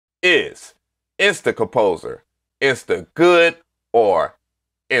Is Instacomposer Insta good or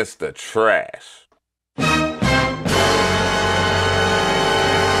Insta trash?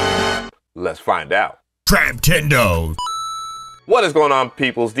 Let's find out. Traptendo. What is going on,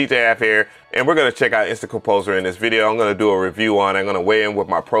 peoples? DJAve here, and we're going to check out Instacomposer in this video. I'm going to do a review on it. I'm going to weigh in with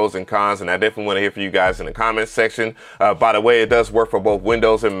my pros and cons, and I definitely want to hear from you guys in the comments section. By the way, it does work for both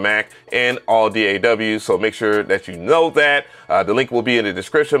Windows and Mac and all DAW, so make sure that you know that. The link will be in the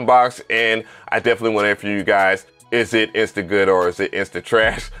description box, and I definitely want to hear from you guys. Is it Insta good or is it Insta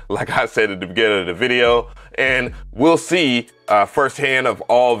trash? Like I said at the beginning of the video. And we'll see firsthand of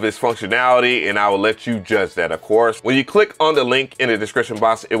all of this functionality, and I will let you judge that, of course. When you click on the link in the description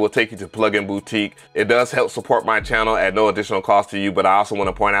box, it will take you to Plugin Boutique. It does help support my channel at no additional cost to you, but I also want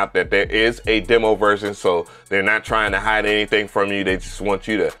to point out that there is a demo version, so they're not trying to hide anything from you. They just want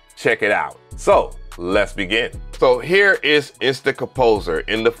you to check it out. So let's begin. So here is Instacomposer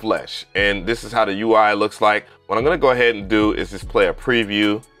in the flesh, and this is how the UI looks like. What I'm going to go ahead and do is just play a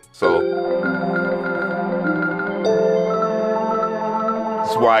preview. So this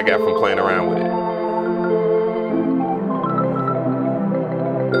is what I got from playing around with it.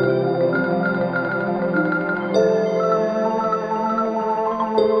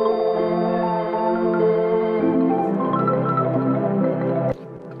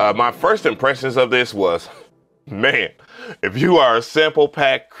 My first impressions of this was, man, if you are a sample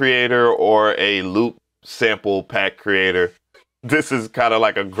pack creator or a loop sample pack creator, this is kind of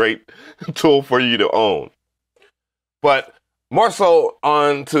like a great tool for you to own. But more so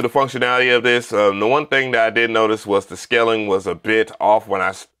on to the functionality of this, the one thing that I did notice was the scaling was a bit off when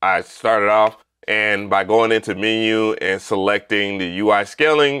I started off, and by going into menu and selecting the UI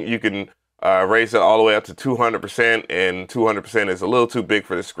scaling, you can raise it all the way up to 200%, and 200% is a little too big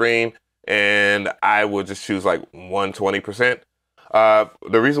for the screen, and I would just choose like 120%.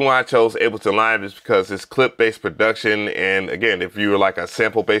 The reason why I chose Ableton Live is because it's clip-based production, and again, if you're like a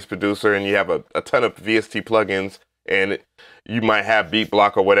sample-based producer and you have a ton of VST plugins, and you might have beat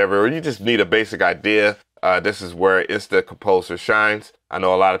block or whatever, or you just need a basic idea, this is where Instacomposer shines. I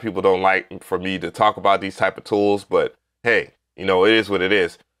know a lot of people don't like for me to talk about these type of tools, but hey, you know, it is what it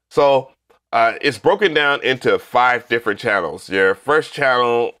is. So it's broken down into 5 different channels. Your first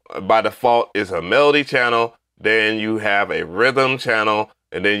channel by default is a melody channel. Then you have a rhythm channel,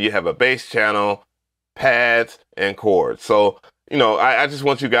 and then you have a bass channel, pads, and chords. So, you know, I just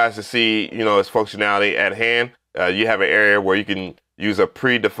want you guys to see, you know, its functionality at hand. You have an area where you can use a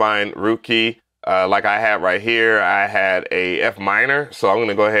predefined root key. Like I have right here, I had a F minor. So I'm going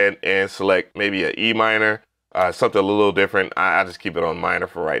to go ahead and select maybe an E minor, something a little different. I just keep it on minor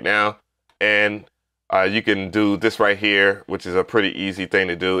for right now. And you can do this right here, which is a pretty easy thing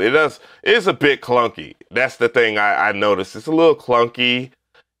to do. It is a bit clunky. That's the thing I noticed. It's a little clunky,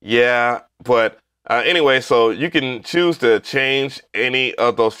 yeah. But anyway, so you can choose to change any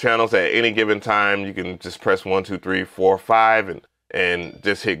of those channels at any given time. You can just press 1, 2, 3, 4, 5, and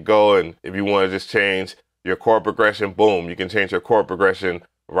just hit go. And if you want to just change your chord progression, boom, you can change your chord progression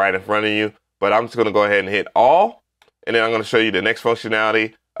right in front of you. But I'm just going to go ahead and hit all, and then I'm going to show you the next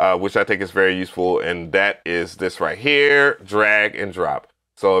functionality, which I think is very useful, and that is this right here, drag and drop.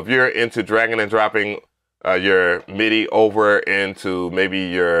 So if you're into dragging and dropping your MIDI over into maybe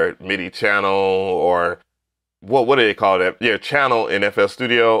your MIDI channel, or what do they call that? Your channel in FL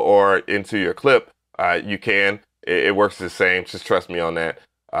Studio, or into your clip, you can. It works the same. Just trust me on that.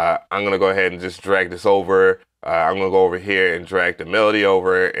 I'm going to go ahead and just drag this over. I'm going to go over here and drag the melody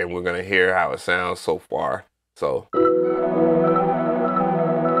over, and we're going to hear how it sounds so far. So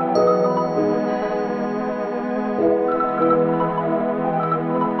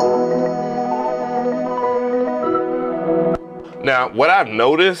now, what I've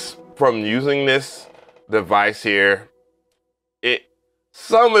noticed from using this device here,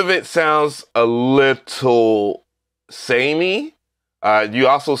 some of it sounds a little samey. You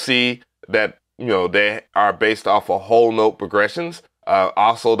also see that, you know, they are based off of whole note progressions.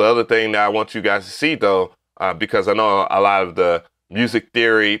 Also, the other thing that I want you guys to see, though, because I know a lot of the music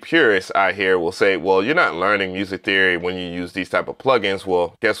theory purists out here will say, well, you're not learning music theory when you use these type of plugins.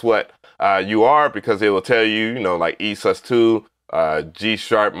 Well, guess what? You are, because it will tell you, you know, like E sus2, G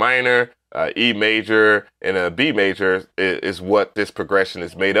sharp minor, E major, and a B major is what this progression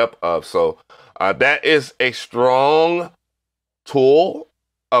is made up of. So that is a strong tool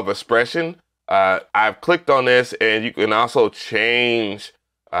of expression. I've clicked on this, and you can also change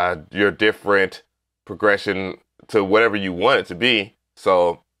your different progression to whatever you want it to be.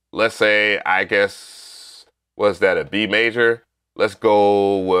 So let's say, I guess, was that a B major? Let's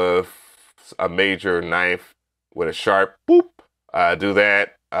go with a major ninth with a sharp, boop. Do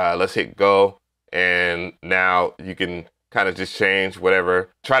that, Let's hit go. And now you can kind of just change whatever.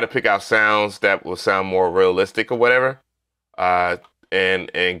 Try to pick out sounds that will sound more realistic or whatever.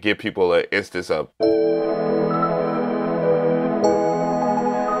 And give people an instance of.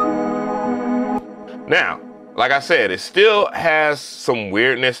 Now, like I said, it still has some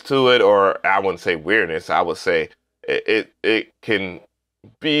weirdness to it, or I wouldn't say weirdness. I would say it can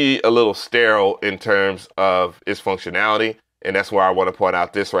be a little sterile in terms of its functionality. And that's where I want to point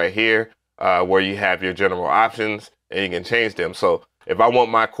out this right here, where you have your general options and you can change them. So if I want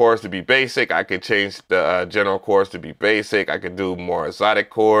my chords to be basic, I could change the general chords to be basic. I could do more exotic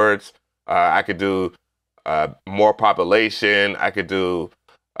chords. I could do more population. I could do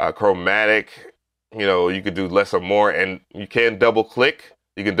chromatic. You know, you could do less or more, and you can double click.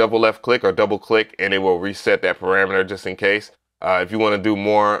 You can double left click or double click, and it will reset that parameter just in case. If you want to do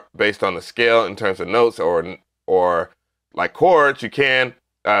more based on the scale in terms of notes or like chords, you can,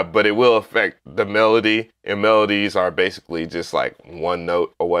 but it will affect the melody, and melodies are basically just like one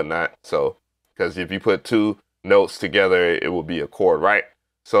note or whatnot. So, because if you put two notes together, it will be a chord, right?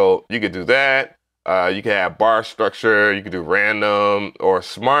 So you could do that. You can have bar structure, you can do random or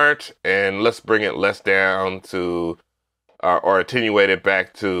smart, and let's bring it less down to, or attenuate it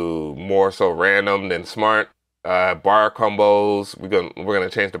back to more so random than smart. Bar combos, we're gonna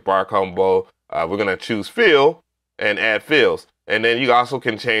change the bar combo. We're gonna choose fill and add fills, and then you also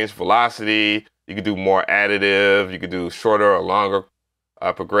can change velocity. You can do more additive. You could do shorter or longer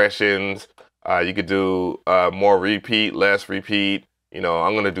progressions. You could do more repeat, less repeat. You know,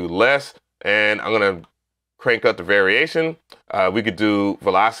 I'm gonna do less. And I'm gonna crank up the variation. We could do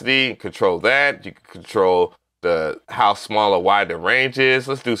velocity, control that. You can control how small or wide the range is.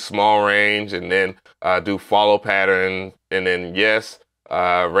 Let's do small range, and then do follow pattern, and then yes,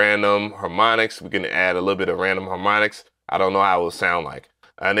 random harmonics. We can add a little bit of random harmonics. I don't know how it will sound like.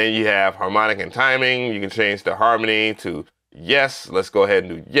 And then you have harmonic and timing. You can change the harmony to yes. Let's go ahead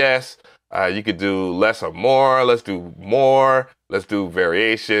and do yes. You could do less or more. Let's do more. Let's do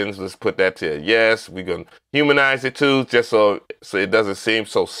variations. Let's put that to a yes. We're going to humanize it too, just so it doesn't seem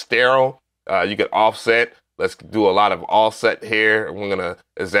so sterile. You can offset. Let's do a lot of offset here. We're going to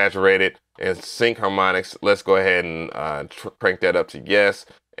exaggerate it. And sync harmonics. Let's go ahead and crank that up to yes.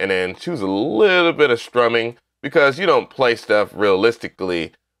 And then choose a little bit of strumming, because you don't play stuff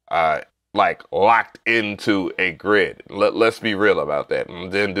realistically like locked into a grid. Let's be real about that.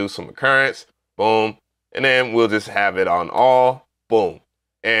 And then do some occurrence, boom, and then we'll just have it on all, boom.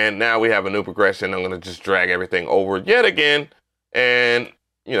 And now we have a new progression. I'm gonna just drag everything over yet again, and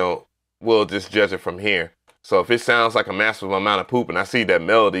you know, we'll just judge it from here. So if it sounds like a massive amount of poop, and I see that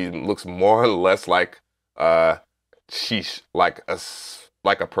melody looks more or less like sheesh, like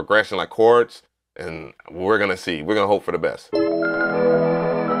a progression, like chords, and we're gonna see. We're gonna hope for the best.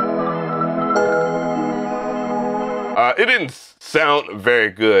 It didn't sound very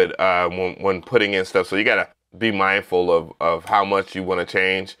good when putting in stuff, so you gotta be mindful of how much you want to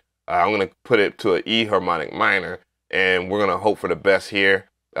change. I'm gonna put it to an E harmonic minor, and we're gonna hope for the best here.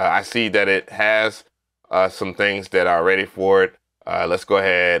 I see that it has some things that are ready for it. Let's go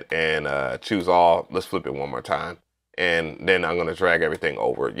ahead and choose all. Let's flip it one more time, and then I'm gonna drag everything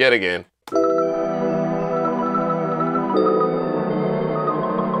over yet again.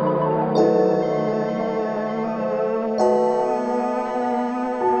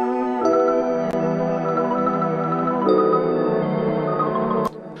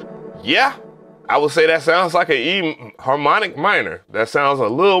 Yeah, I would say that sounds like an E harmonic minor. That sounds a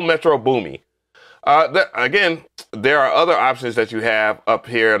little metro boomy. Again, there are other options that you have up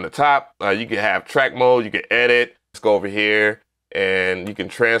here on the top. You can have track mode, you can edit. Let's go over here and you can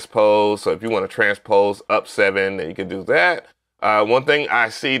transpose. So if you want to transpose up 7, then you can do that. One thing I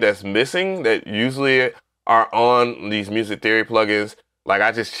see that's missing that usually are on these music theory plugins, like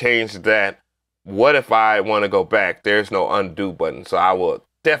I just changed that. What if I want to go back? There's no undo button. So I will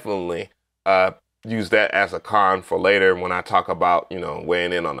definitely use that as a con for later when I talk about, you know,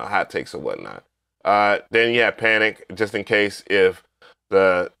 weighing in on the hot takes or whatnot. Then you have panic, just in case if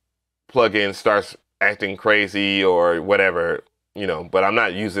the plugin starts acting crazy or whatever, you know, but I'm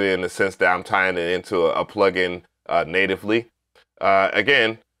not using it in the sense that I'm tying it into a plugin natively.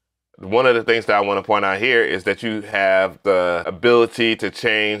 Again, one of the things that I want to point out here is that you have the ability to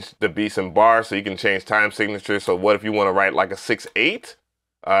change the beats and bars, so you can change time signature. So what if you want to write like a 6/8?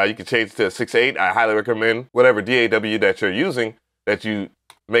 You can change it to a 6/8. I highly recommend whatever DAW that you're using that you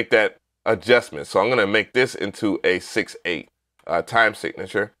make that adjustment. So I'm going to make this into a 6/8 time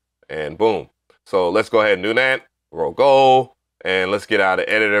signature, and boom. So let's go ahead and do that. Roll go, and let's get out of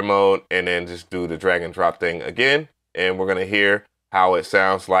editor mode and then just do the drag and drop thing again. And we're going to hear how it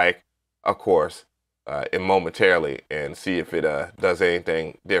sounds like, of course, momentarily, and see if it does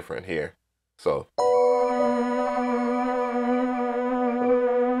anything different here. So.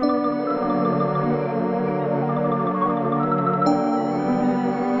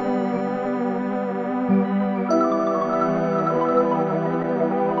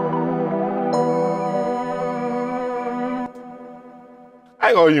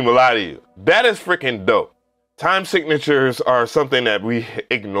 I ain't gonna even lie to you. That is freaking dope. Time signatures are something that we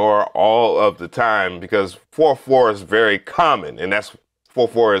ignore all of the time because 4/4 is very common, and that's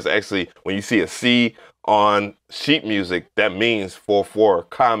 4/4 is actually, when you see a C on sheet music, that means 4/4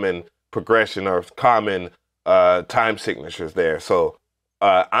 common progression or common time signatures there. So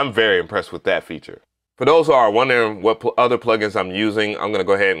I'm very impressed with that feature. For those who are wondering what other plugins I'm using, I'm gonna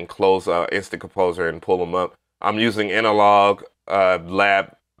go ahead and close Instacomposer and pull them up. I'm using Analog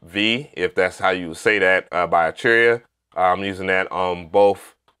Lab V, if that's how you say that, by Arturia. I'm using that on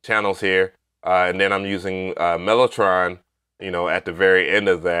both channels here. And then I'm using Mellotron, at the very end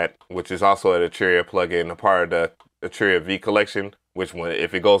of that, which is also an Arturia plugin, a part of the Arturia V collection, which one,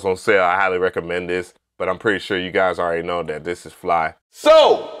 if it goes on sale, I highly recommend this. But I'm pretty sure you guys already know that this is fly.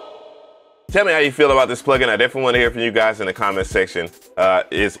 So, tell me how you feel about this plugin. I definitely want to hear from you guys in the comment section.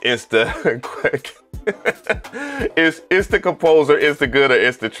 Is Instacomposer good or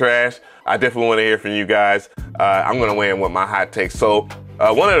is the trash? I definitely want to hear from you guys. I'm going to weigh in with my hot takes. So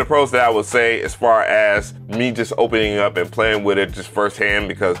one of the pros that I would say, as far as me just opening up and playing with it just firsthand,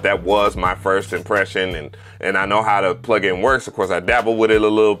 because that was my first impression, and I know how the plugin works. Of course, I dabble with it a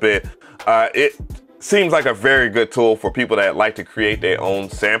little bit. It seems like a very good tool for people that like to create their own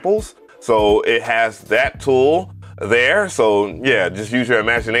samples. So it has that tool there. So yeah, just use your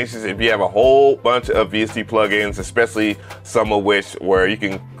imaginations. If you have a whole bunch of VST plugins, especially some of which where you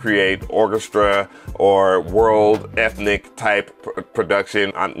can create orchestra or world ethnic type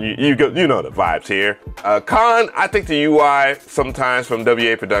production, you know the vibes here. Con, I think the UI sometimes from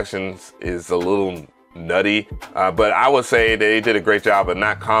WA Productions is a little nutty, but I would say they did a great job of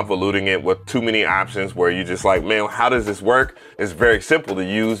not convoluting it with too many options where you just like, man, how does this work? It's very simple to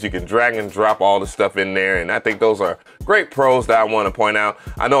use. You can drag and drop all the stuff in there, and I think those are great pros that I want to point out.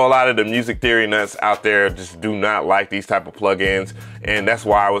 I know a lot of the music theory nuts out there just do not like these type of plugins, and that's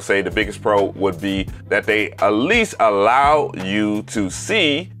why I would say the biggest pro would be that they at least allow you to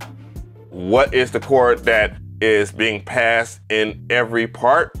see what is the chord that is being passed in every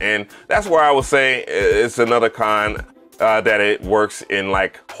part, and that's where I would say it's another con that it works in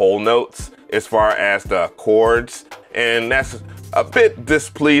like whole notes as far as the chords, and that's a bit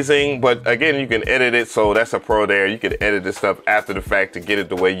displeasing, but again, you can edit it, so that's a pro there. You can edit this stuff after the fact to get it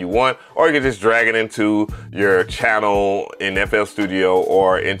the way you want, or you can just drag it into your channel in FL Studio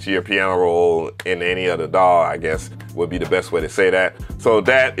or into your piano roll in any other DAW, I guess would be the best way to say that. So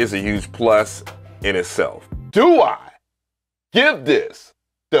that is a huge plus in itself. Do I give this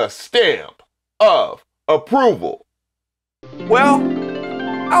the stamp of approval? Well,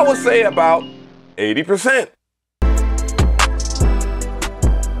 I would say about 80%.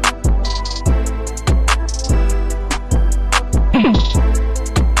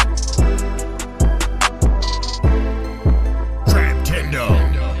 Nintendo.